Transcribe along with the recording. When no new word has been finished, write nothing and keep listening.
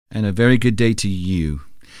And a very good day to you.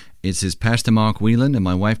 This is Pastor Mark Whelan and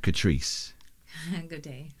my wife, Catrice. Good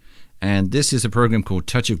day. And this is a program called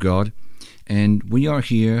Touch of God. And we are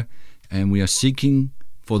here and we are seeking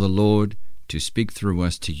for the Lord to speak through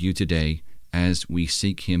us to you today as we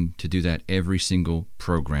seek Him to do that every single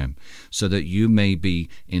program, so that you may be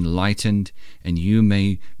enlightened and you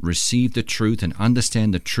may receive the truth and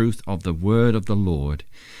understand the truth of the Word of the Lord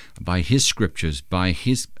by His Scriptures, by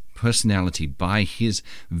His personality, by His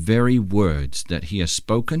very words that He has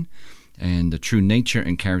spoken, and the true nature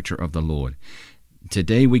and character of the Lord.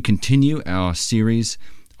 Today we continue our series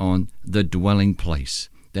on the dwelling place.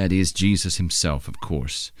 That is Jesus Himself, of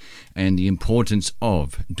course, and the importance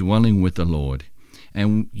of dwelling with the Lord.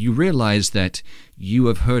 And you realize that you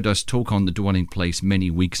have heard us talk on the dwelling place many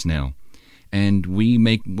weeks now, and we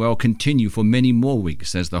may well continue for many more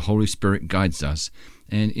weeks as the Holy Spirit guides us.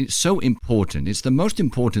 And it's so important. It's the most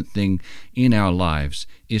important thing in our lives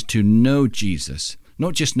is to know Jesus,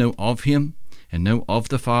 not just know of Him and know of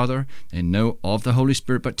the Father and know of the Holy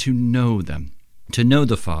Spirit, but to know them. To know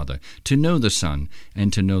the Father, to know the Son,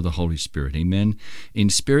 and to know the Holy Spirit. Amen. In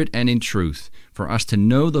spirit and in truth, for us to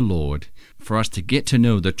know the Lord, for us to get to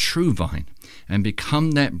know the true vine and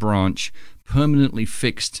become that branch permanently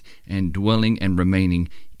fixed and dwelling and remaining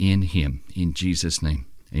in Him. In Jesus' name.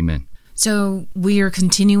 Amen. So we are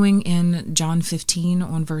continuing in John 15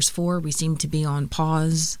 on verse 4. We seem to be on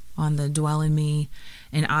pause on the dwell in me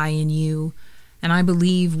and I in you. And I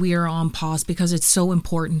believe we are on pause because it's so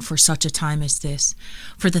important for such a time as this.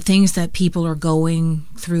 For the things that people are going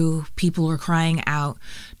through, people are crying out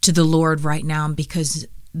to the Lord right now because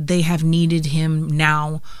they have needed Him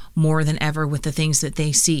now more than ever with the things that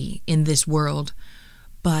they see in this world.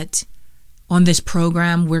 But on this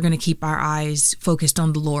program, we're going to keep our eyes focused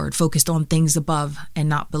on the Lord, focused on things above and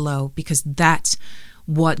not below, because that's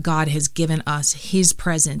what God has given us, His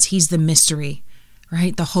presence. He's the mystery,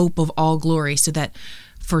 right? The hope of all glory, so that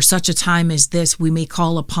for such a time as this, we may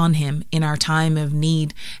call upon Him in our time of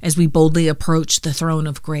need as we boldly approach the throne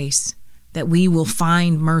of grace, that we will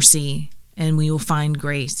find mercy and we will find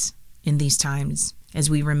grace in these times as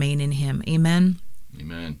we remain in Him. Amen?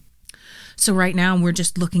 Amen. So right now, we're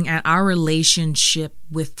just looking at our relationship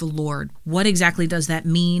with the Lord. What exactly does that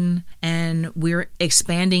mean? And we're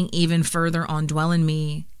expanding even further on dwell in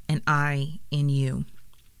me and I in you.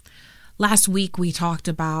 Last week, we talked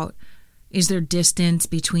about, is there distance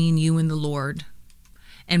between you and the Lord?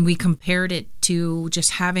 And we compared it to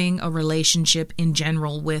just having a relationship in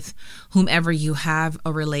general with whomever you have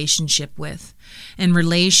a relationship with. And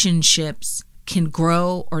relationships can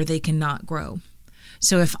grow or they cannot grow.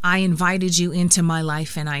 So if I invited you into my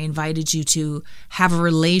life and I invited you to have a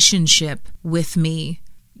relationship with me,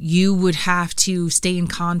 you would have to stay in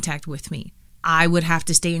contact with me. I would have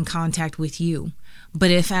to stay in contact with you. But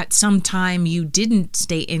if at some time you didn't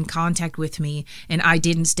stay in contact with me and I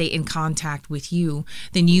didn't stay in contact with you,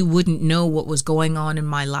 then you wouldn't know what was going on in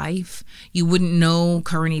my life. You wouldn't know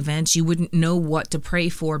current events. You wouldn't know what to pray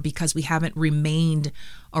for because we haven't remained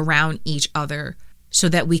around each other so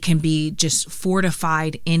that we can be just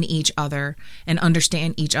fortified in each other and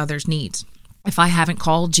understand each other's needs. If I haven't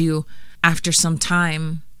called you after some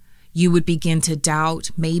time, you would begin to doubt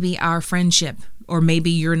maybe our friendship, or maybe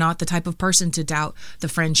you're not the type of person to doubt the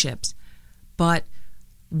friendships. But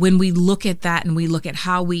when we look at that and we look at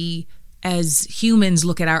how we as humans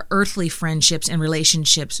look at our earthly friendships and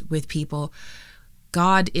relationships with people,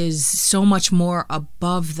 God is so much more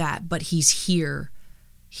above that, but He's here.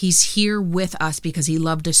 He's here with us because He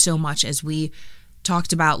loved us so much, as we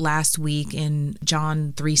talked about last week in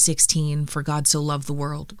John 3:16, for God so loved the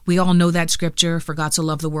world. We all know that scripture, for God so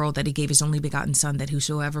loved the world that He gave His only begotten Son, that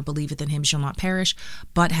whosoever believeth in Him shall not perish,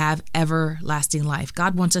 but have everlasting life.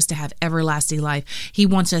 God wants us to have everlasting life. He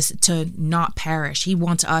wants us to not perish. He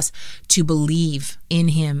wants us to believe in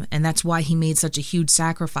Him, and that's why He made such a huge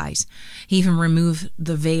sacrifice. He even removed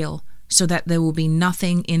the veil so that there will be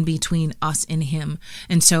nothing in between us and Him.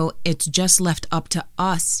 And so it's just left up to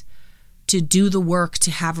us to do the work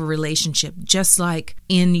to have a relationship. Just like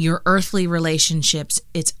in your earthly relationships,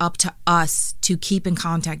 it's up to us to keep in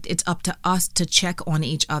contact. It's up to us to check on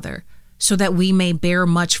each other so that we may bear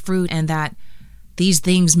much fruit and that these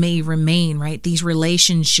things may remain, right? These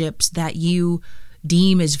relationships that you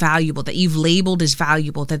deem as valuable, that you've labeled as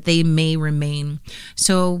valuable, that they may remain.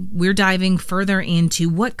 So we're diving further into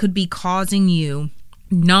what could be causing you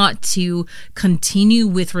not to continue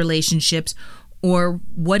with relationships. Or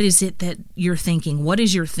what is it that you're thinking? What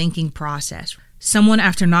is your thinking process? Someone,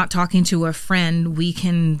 after not talking to a friend, we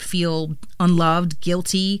can feel unloved,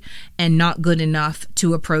 guilty, and not good enough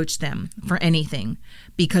to approach them for anything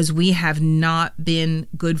because we have not been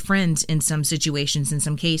good friends in some situations, in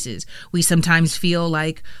some cases. We sometimes feel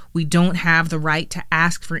like we don't have the right to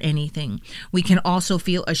ask for anything. We can also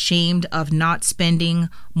feel ashamed of not spending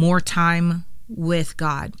more time with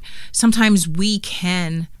God. Sometimes we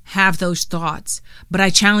can have those thoughts, but I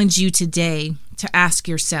challenge you today to ask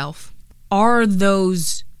yourself, are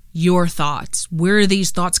those your thoughts? Where are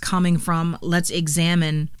these thoughts coming from? Let's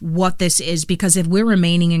examine what this is, because if we're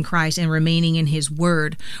remaining in Christ and remaining in His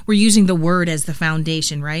Word, we're using the Word as the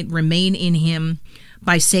foundation, right? Remain in Him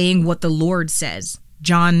by saying what the Lord says.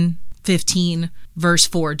 John 15, verse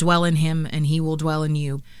 4, dwell in Him and He will dwell in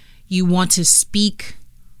you. You want to speak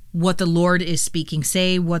what the Lord is speaking.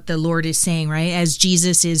 Say what the Lord is saying, right? As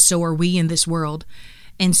Jesus is, so are we in this world.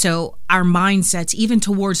 And so our mindsets, even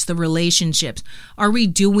towards the relationships, are we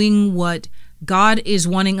doing what God is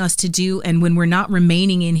wanting us to do? And when we're not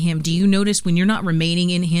remaining in Him, do you notice when you're not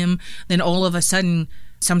remaining in Him, then all of a sudden,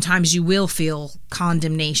 sometimes you will feel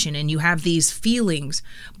condemnation and you have these feelings.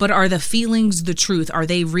 But are the feelings the truth? Are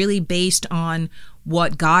they really based on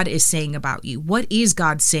what God is saying about you? What is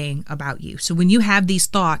God saying about you? So when you have these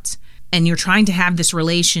thoughts, and you're trying to have this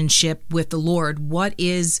relationship with the Lord, what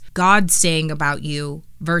is God saying about you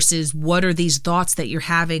versus what are these thoughts that you're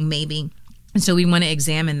having maybe? And so we want to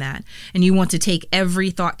examine that. And you want to take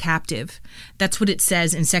every thought captive. That's what it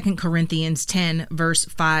says in 2 Corinthians 10, verse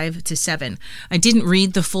 5 to 7. I didn't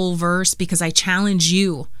read the full verse because I challenge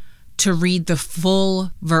you to read the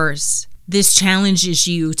full verse. This challenges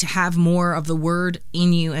you to have more of the Word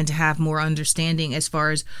in you and to have more understanding as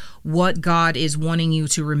far as what God is wanting you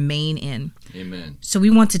to remain in. Amen. So we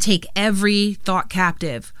want to take every thought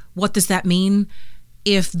captive. What does that mean?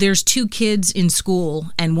 If there's two kids in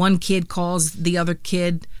school and one kid calls the other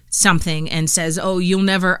kid something and says, oh, you'll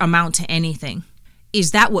never amount to anything.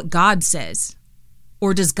 Is that what God says?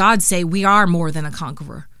 Or does God say we are more than a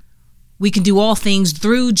conqueror? We can do all things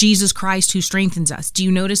through Jesus Christ who strengthens us. Do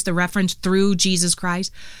you notice the reference through Jesus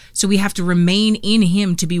Christ? So we have to remain in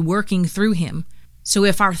Him to be working through Him. So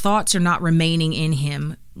if our thoughts are not remaining in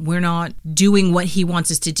Him, we're not doing what He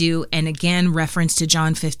wants us to do. And again, reference to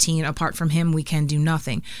John 15, apart from Him, we can do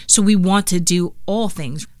nothing. So we want to do all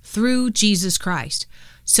things through Jesus Christ.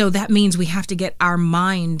 So that means we have to get our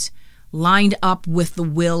mind lined up with the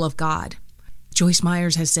will of God. Joyce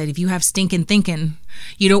Myers has said, if you have stinking thinking,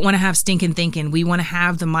 you don't want to have stinking thinking. We want to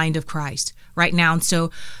have the mind of Christ right now. And so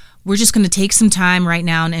we're just going to take some time right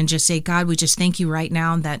now and just say, God, we just thank you right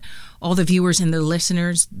now that all the viewers and the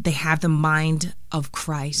listeners, they have the mind of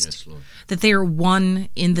Christ. Yes, Lord. That they are one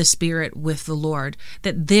in the Spirit with the Lord,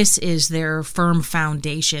 that this is their firm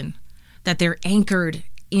foundation, that they're anchored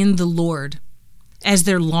in the Lord as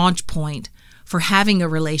their launch point for having a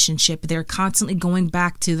relationship. They're constantly going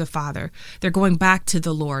back to the Father. They're going back to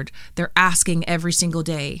the Lord. They're asking every single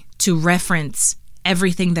day to reference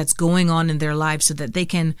everything that's going on in their lives so that they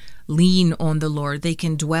can lean on the Lord. They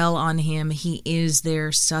can dwell on Him. He is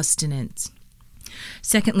their sustenance.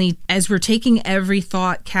 Secondly, as we're taking every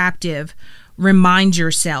thought captive, remind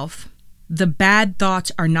yourself, the bad thoughts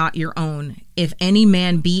are not your own. If any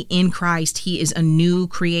man be in Christ, he is a new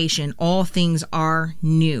creation. All things are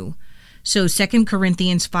new. So 2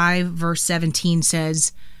 Corinthians 5 verse 17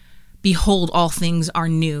 says, behold, all things are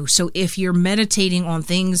new. So if you're meditating on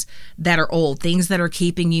things that are old, things that are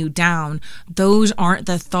keeping you down, those aren't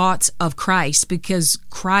the thoughts of Christ, because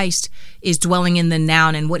Christ is dwelling in the now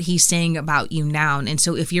and what He's saying about you now. And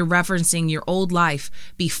so if you're referencing your old life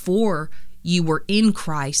before you were in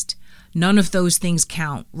Christ, none of those things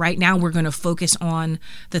count. Right now, we're going to focus on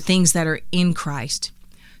the things that are in Christ.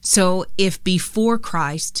 So if before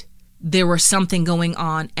Christ there was something going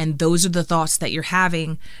on and those are the thoughts that you're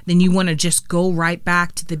having, then you want to just go right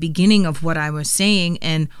back to the beginning of what I was saying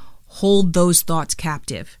and hold those thoughts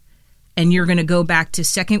captive. And you're going to go back to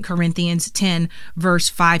 2 Corinthians 10, verse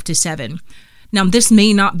 5 to 7. Now, this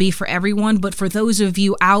may not be for everyone, but for those of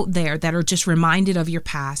you out there that are just reminded of your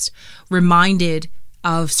past, reminded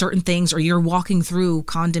of certain things, or you're walking through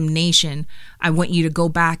condemnation, I want you to go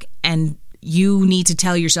back and you need to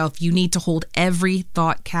tell yourself you need to hold every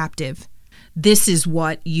thought captive. This is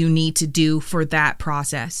what you need to do for that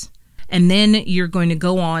process. And then you're going to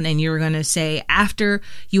go on and you're going to say, after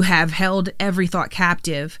you have held every thought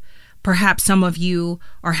captive, perhaps some of you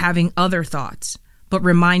are having other thoughts, but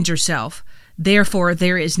remind yourself, therefore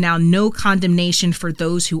there is now no condemnation for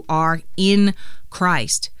those who are in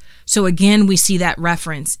Christ. So again, we see that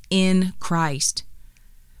reference in Christ.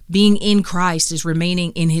 Being in Christ is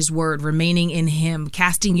remaining in his word, remaining in him,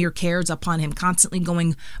 casting your cares upon him, constantly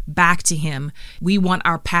going back to him. We want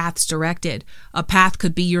our paths directed. A path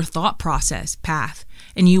could be your thought process path,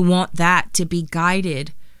 and you want that to be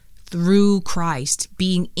guided through Christ,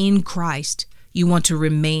 being in Christ. You want to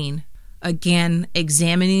remain. Again,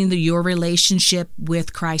 examining your relationship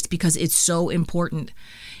with Christ, because it's so important.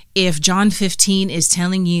 If John 15 is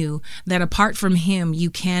telling you that apart from him, you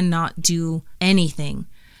cannot do anything,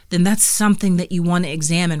 then that's something that you want to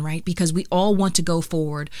examine, right? Because we all want to go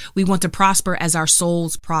forward. We want to prosper as our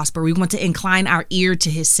souls prosper. We want to incline our ear to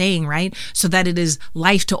his saying, right? So that it is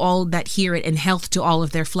life to all that hear it and health to all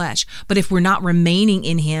of their flesh. But if we're not remaining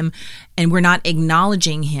in him and we're not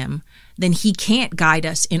acknowledging him, then he can't guide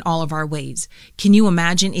us in all of our ways. Can you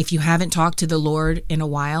imagine if you haven't talked to the Lord in a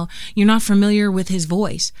while? You're not familiar with his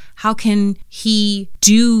voice. How can he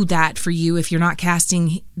do that for you if you're not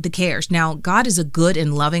casting the cares? Now, God is a good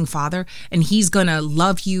and loving Father, and he's going to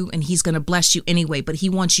love you and he's going to bless you anyway, but he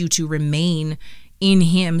wants you to remain in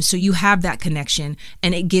him so you have that connection,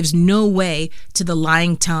 and it gives no way to the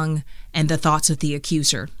lying tongue and the thoughts of the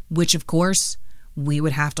accuser, which of course we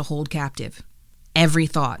would have to hold captive. Every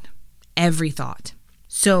thought.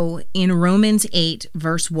 So in Romans 8,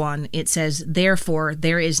 verse 1, it says, "Therefore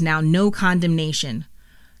there is now no condemnation,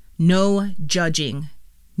 no judging,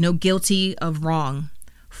 no guilty of wrong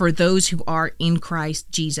for those who are in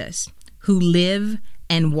Christ Jesus, who live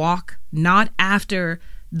and walk not after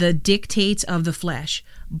the dictates of the flesh,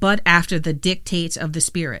 but after the dictates of the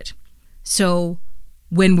Spirit." So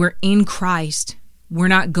when we're in Christ, we're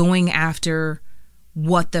not going after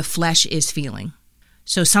what the flesh is feeling.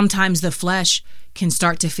 So sometimes the flesh can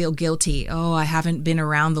start to feel guilty. Oh, I haven't been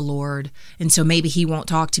around the Lord, and so maybe he won't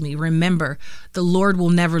talk to me. Remember, the Lord will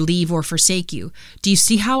never leave or forsake you. Do you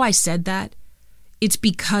see how I said that? It's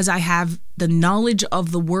because I have the knowledge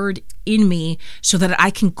of the word in me so that I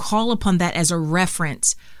can call upon that as a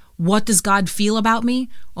reference. What does God feel about me?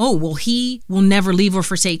 Oh, well, he will never leave or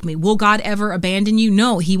forsake me. Will God ever abandon you?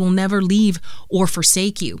 No, he will never leave or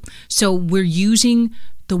forsake you. So we're using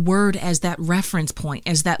the word as that reference point,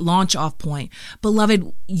 as that launch off point.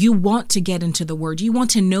 Beloved, you want to get into the word. You want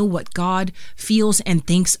to know what God feels and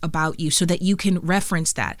thinks about you so that you can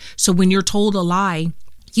reference that. So when you're told a lie,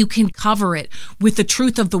 you can cover it with the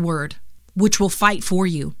truth of the word, which will fight for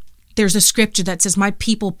you. There's a scripture that says, "My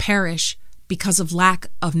people perish because of lack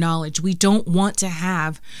of knowledge." We don't want to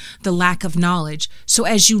have the lack of knowledge. So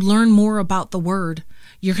as you learn more about the word,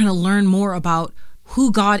 you're going to learn more about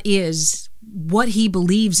who God is, what he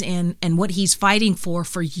believes in, and what he's fighting for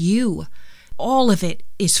you. All of it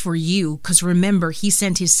is for you, because remember, he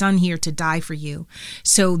sent his son here to die for you.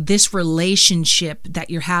 So this relationship that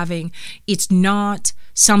you're having, it's not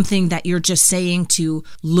something that you're just saying to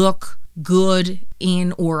look good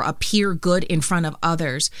in or appear good in front of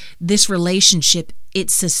others. This relationship, it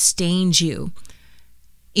sustains you.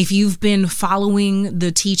 If you've been following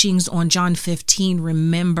the teachings on John 15,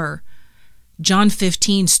 remember, John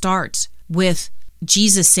 15 starts with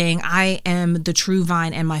Jesus saying, "I am the true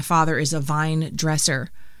vine and my Father is a vine dresser."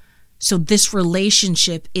 So this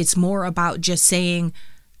relationship, it's more about just saying,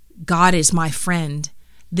 God is my friend.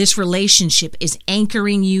 This relationship is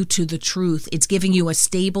anchoring you to the truth. It's giving you a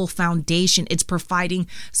stable foundation. It's providing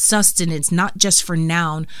sustenance, not just for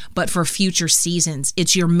now, but for future seasons.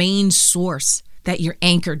 It's your main source that you're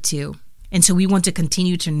anchored to. And so we want to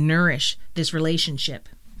continue to nourish this relationship.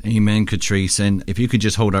 Amen, Catrice. And if you could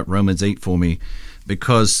just hold up Romans 8 for me,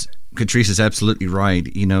 because Catrice is absolutely right.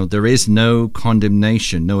 You know, there is no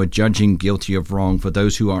condemnation, no judging guilty of wrong for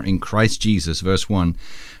those who are in Christ Jesus, verse 1,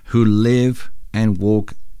 who live and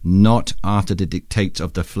walk not after the dictates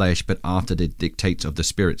of the flesh, but after the dictates of the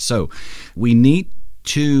Spirit. So we need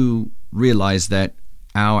to realize that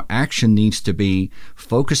our action needs to be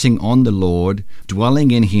focusing on the Lord,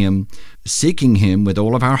 dwelling in him, seeking him with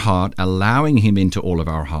all of our heart, allowing him into all of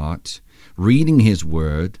our heart, reading his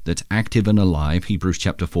word that's active and alive, Hebrews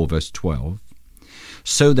chapter 4, verse 12,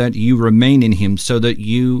 so that you remain in him, so that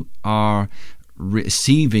you are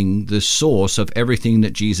receiving the source of everything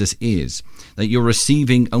that Jesus is, that you're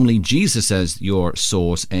receiving only Jesus as your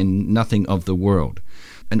source and nothing of the world.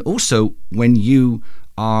 And also, when you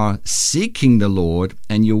are seeking the Lord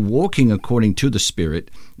and you're walking according to the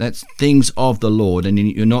Spirit, that's things of the Lord, and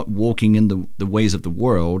you're not walking in the ways of the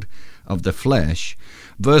world, of the flesh.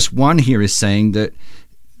 Verse 1 here is saying that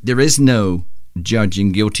there is no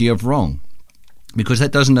judging guilty of wrong, because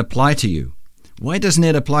that doesn't apply to you. Why doesn't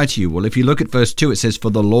it apply to you? Well, if you look at verse 2, it says,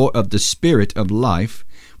 "For the law of the Spirit of life,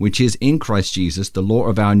 which is in Christ Jesus, the law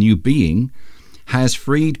of our new being, has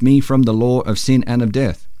freed me from the law of sin and of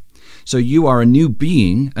death." So you are a new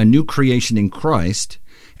being, a new creation in Christ,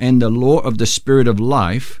 and the law of the Spirit of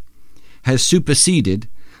life has superseded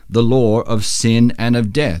the law of sin and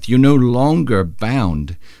of death. You're no longer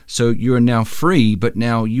bound. So you're now free, but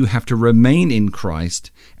now you have to remain in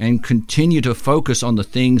Christ and continue to focus on the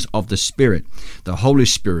things of the Spirit, the Holy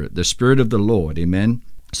Spirit, the Spirit of the Lord. Amen.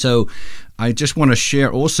 So I just want to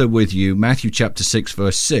share also with you Matthew chapter 6,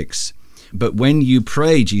 verse 6. But when you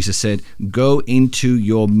pray, Jesus said, go into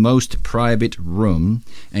your most private room,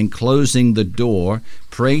 and closing the door,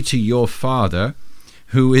 pray to your Father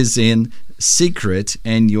who is in secret,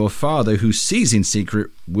 and your Father who sees in secret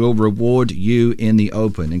will reward you in the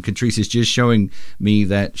open. And Catrice is just showing me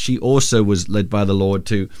that she also was led by the Lord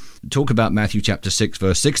to talk about Matthew chapter 6,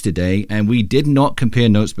 verse 6 today, and we did not compare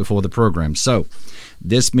notes before the program. So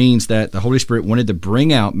this means that the Holy Spirit wanted to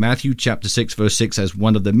bring out Matthew chapter 6, verse 6 as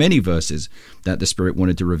one of the many verses that the Spirit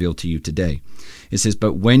wanted to reveal to you today. It says,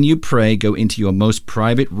 but when you pray, go into your most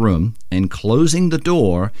private room, and closing the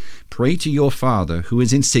door, pray to your Father who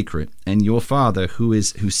is in secret, and your Father who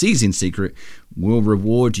sees in secret will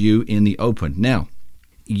reward you in the open. Now,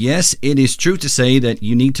 yes, it is true to say that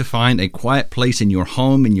you need to find a quiet place in your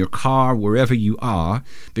home, in your car, wherever you are,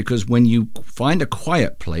 because when you find a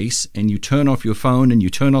quiet place and you turn off your phone and you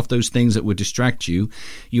turn off those things that would distract you,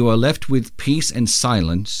 you are left with peace and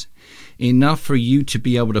silence, enough for you to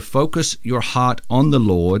be able to focus your heart on the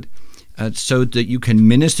Lord, so that you can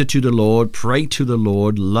minister to the Lord, pray to the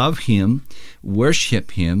Lord, love Him,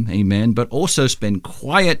 worship Him, amen, but also spend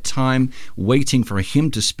quiet time waiting for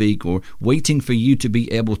Him to speak, or waiting for you to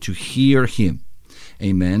be able to hear Him,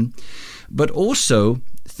 amen. But also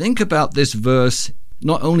think about this verse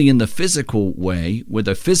not only in the physical way, with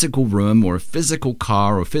a physical room or a physical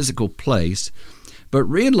car or physical place, but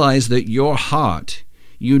realize that your heart,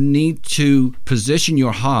 you need to position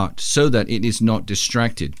your heart so that it is not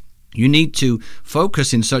distracted. You need to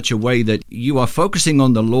focus in such a way that you are focusing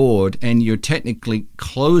on the Lord, and you're technically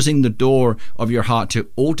closing the door of your heart to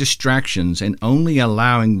all distractions and only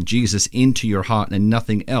allowing Jesus into your heart and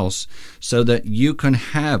nothing else, so that you can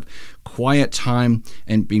have quiet time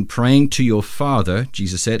and be praying to your Father,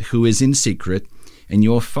 Jesus said, who is in secret, and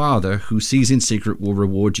your Father who sees in secret will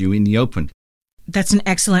reward you in the open. That's an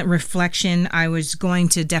excellent reflection. I was going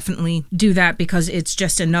to definitely do that, because it's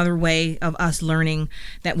just another way of us learning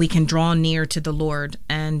that we can draw near to the Lord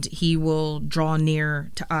and He will draw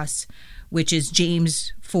near to us, which is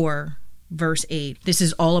James 4, verse 8. This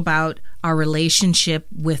is all about our relationship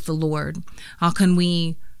with the Lord. How can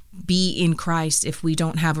we be in Christ if we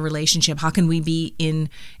don't have a relationship? How can we be in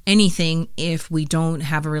anything if we don't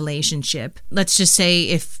have a relationship? Let's just say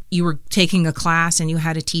if you were taking a class and you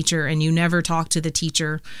had a teacher and you never talked to the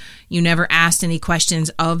teacher, you never asked any questions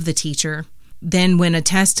of the teacher, then when a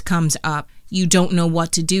test comes up, you don't know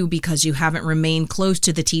what to do because you haven't remained close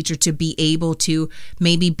to the teacher to be able to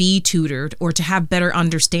maybe be tutored or to have better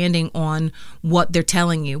understanding on what they're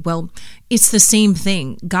telling you. Well, it's the same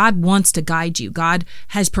thing. God wants to guide you. God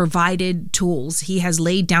has provided tools. He has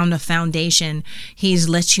laid down a foundation. He's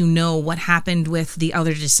let you know what happened with the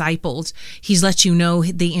other disciples. He's let you know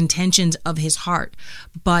the intentions of His heart.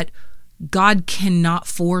 But God cannot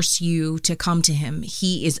force you to come to Him.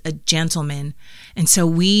 He is a gentleman. And so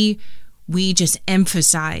we just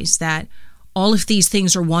emphasize that all of these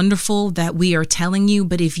things are wonderful that we are telling you,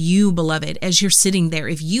 but if you, beloved, as you're sitting there,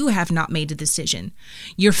 if you have not made a decision,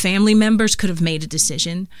 your family members could have made a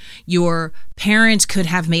decision, your parents could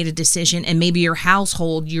have made a decision, and maybe your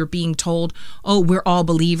household, you're being told, oh, we're all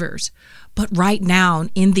believers. But right now,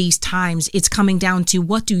 in these times, it's coming down to,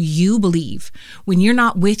 what do you believe? When you're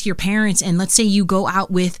not with your parents, and let's say you go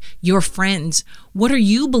out with your friends, what are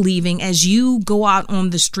you believing as you go out on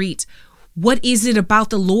the streets? What is it about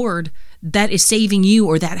the Lord that is saving you,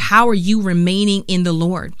 or that how are you remaining in the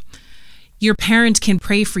Lord? Your parents can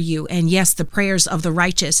pray for you, and yes, the prayers of the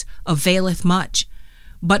righteous availeth much.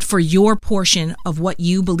 But for your portion of what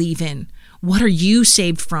you believe in, what are you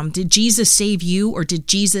saved from? Did Jesus save you, or did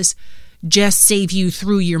Jesus just save you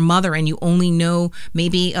through your mother, and you only know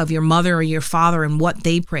maybe of your mother or your father and what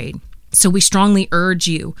they prayed? So we strongly urge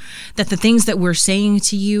you that the things that we're saying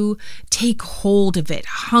to you, take hold of it,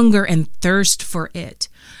 hunger and thirst for it.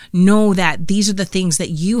 Know that these are the things that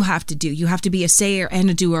you have to do. You have to be a sayer and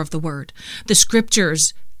a doer of the word. The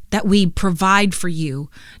scriptures that we provide for you,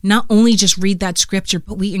 not only just read that scripture,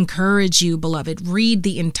 but we encourage you, beloved, read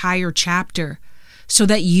the entire chapter so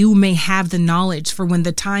that you may have the knowledge for when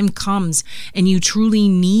the time comes and you truly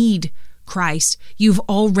need Christ, you've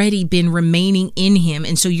already been remaining in Him.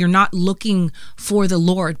 And so you're not looking for the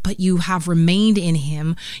Lord, but you have remained in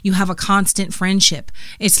Him. You have a constant friendship.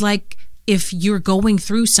 It's like if you're going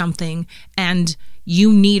through something and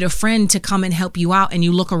you need a friend to come and help you out, and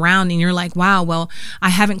you look around and you're like, wow, well, I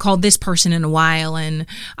haven't called this person in a while, and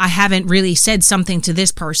I haven't really said something to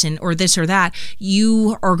this person or this or that,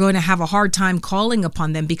 you are going to have a hard time calling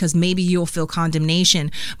upon them because maybe you'll feel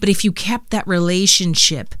condemnation. But if you kept that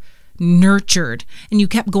relationship nurtured and you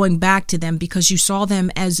kept going back to them because you saw them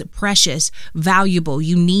as precious, valuable,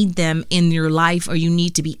 you need them in your life, or you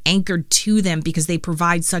need to be anchored to them because they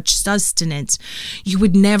provide such sustenance, you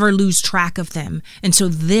would never lose track of them. And so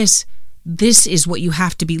this is what you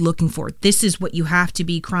have to be looking for. This is what you have to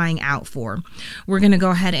be crying out for. We're going to go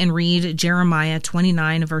ahead and read Jeremiah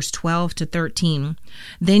 29, verse 12 to 13.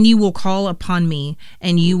 Then you will call upon me,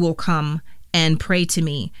 and you will come and pray to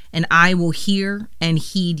me, and I will hear and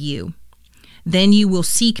heed you. Then you will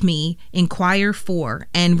seek me, inquire for,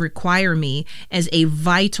 and require me as a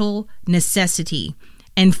vital necessity,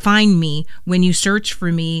 and find me when you search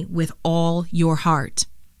for me with all your heart.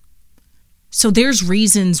 So there's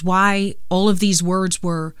reasons why all of these words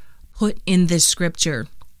were put in this scripture.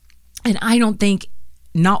 And I don't think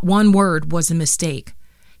not one word was a mistake.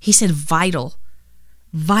 He said vital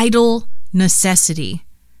necessity.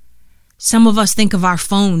 Some of us think of our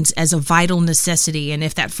phones as a vital necessity. And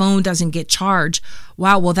if that phone doesn't get charged,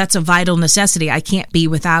 wow, well, that's a vital necessity. I can't be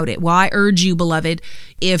without it. Well, I urge you, beloved,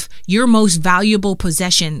 if your most valuable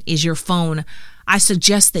possession is your phone, I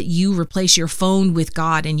suggest that you replace your phone with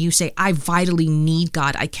God and you say, I vitally need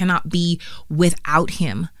God. I cannot be without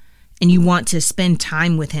him. And you want to spend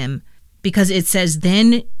time with him, because it says,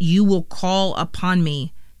 then you will call upon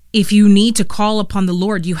me. If you need to call upon the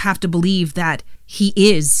Lord, you have to believe that he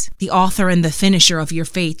is the author and the finisher of your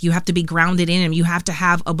faith. You have to be grounded in him. You have to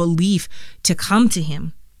have a belief to come to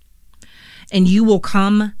him. And you will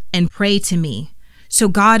come and pray to me. So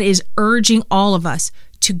God is urging all of us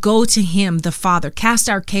to go to him, the Father. Cast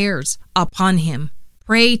our cares upon him.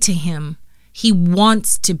 Pray to him. He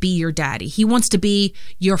wants to be your daddy. He wants to be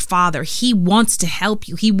your father. He wants to help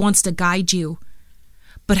you. He wants to guide you.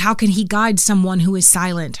 But how can he guide someone who is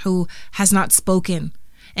silent, who has not spoken?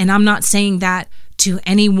 And I'm not saying that to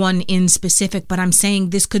anyone in specific, but I'm saying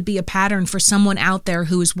this could be a pattern for someone out there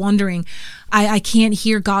who is wondering, I can't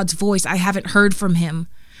hear God's voice. I haven't heard from him.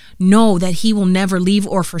 Know that he will never leave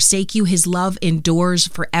or forsake you. His love endures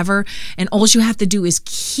forever. And all you have to do is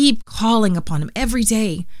keep calling upon him every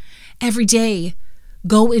day. Every day,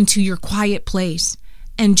 go into your quiet place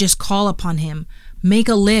and just call upon him. Make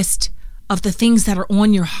a list of the things that are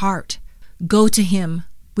on your heart. Go to him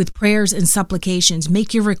with prayers and supplications.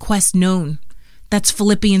 Make your request known. That's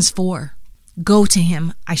Philippians 4. Go to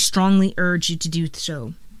him. I strongly urge you to do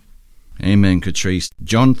so. Amen, Catrice.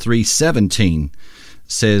 John 3:17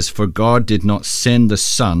 says, for God did not send the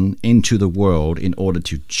Son into the world in order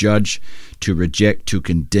to judge, to reject, to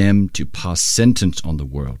condemn, to pass sentence on the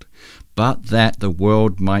world, but that the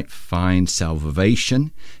world might find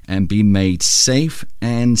salvation and be made safe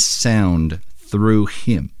and sound through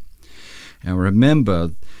him. Now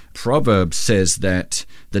remember, Proverbs says that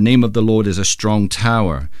the name of the Lord is a strong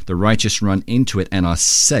tower. The righteous run into it and are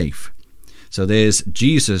safe. So there's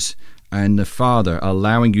Jesus and the Father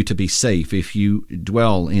allowing you to be safe if you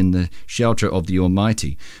dwell in the shelter of the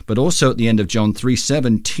Almighty. But also at the end of John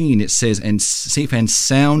 3:17, it says, and safe and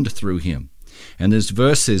sound through him. And there's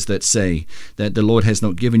verses that say that the Lord has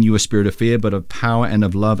not given you a spirit of fear, but of power and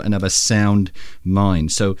of love and of a sound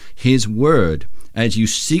mind. So his word, as you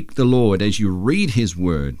seek the Lord, as you read his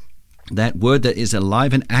word, that word that is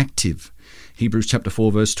alive and active, Hebrews chapter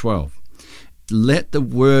 4, verse 12, let the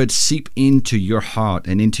word seep into your heart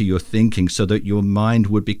and into your thinking so that your mind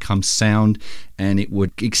would become sound, and it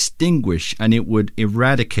would extinguish and it would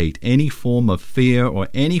eradicate any form of fear or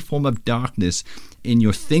any form of darkness in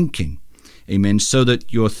your thinking. Amen. So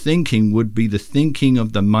that your thinking would be the thinking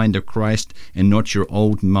of the mind of Christ and not your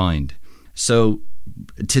old mind. So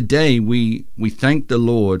today we thank the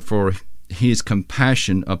Lord for his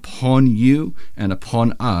compassion upon you and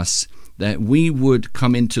upon us, that we would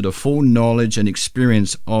come into the full knowledge and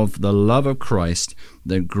experience of the love of Christ,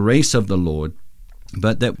 the grace of the Lord,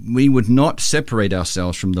 but that we would not separate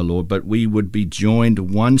ourselves from the Lord, but we would be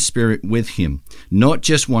joined one spirit with him. Not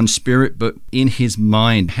just one spirit, but in his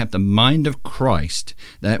mind, have the mind of Christ,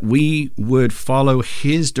 that we would follow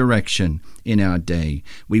his direction in our day.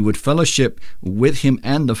 We would fellowship with him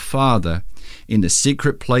and the Father in the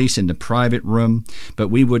secret place, in the private room, but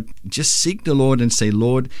we would just seek the Lord and say,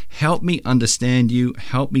 Lord, help me understand you,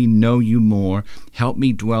 help me know you more, help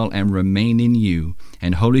me dwell and remain in you.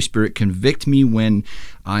 And Holy Spirit, convict me when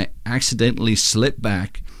I accidentally slip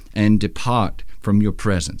back and depart from your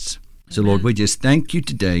presence. So, Lord, we just thank you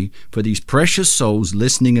today for these precious souls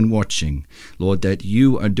listening and watching. Lord, that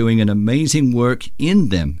you are doing an amazing work in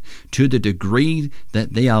them to the degree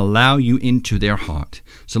that they allow you into their heart.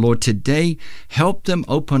 So, Lord, today, help them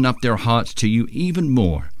open up their hearts to you even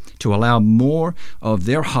more, to allow more of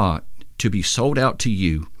their heart to be sold out to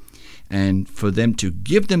you, and for them to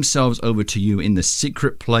give themselves over to you in the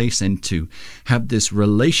secret place and to have this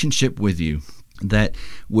relationship with you that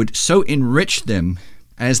would so enrich them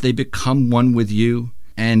as they become one with you,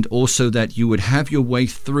 and also that you would have your way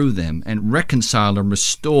through them and reconcile and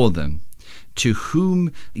restore them to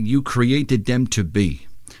whom you created them to be,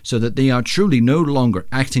 so that they are truly no longer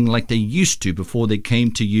acting like they used to before they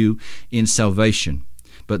came to you in salvation,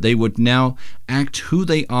 but they would now act who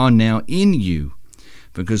they are now in you,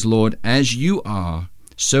 because, Lord, as you are,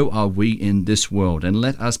 so are we in this world. And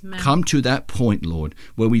let us come to that point, Lord,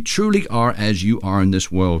 where we truly are as you are in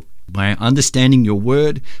this world, by understanding your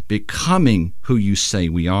word, becoming who you say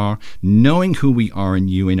we are, knowing who we are in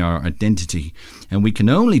you in our identity. And we can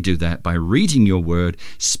only do that by reading your word,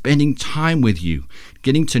 spending time with you,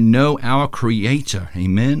 getting to know our Creator.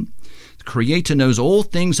 Amen. The Creator knows all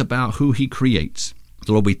things about who he creates.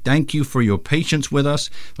 Lord, we thank you for your patience with us.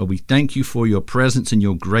 Lord, we thank you for your presence and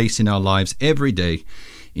your grace in our lives every day.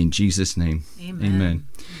 In Jesus' name, amen. Amen.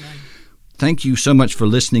 Thank you so much for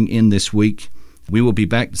listening in this week. We will be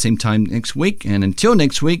back the same time next week. And until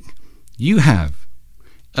next week, you have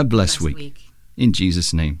a blessed week. In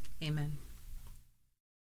Jesus' name. Amen.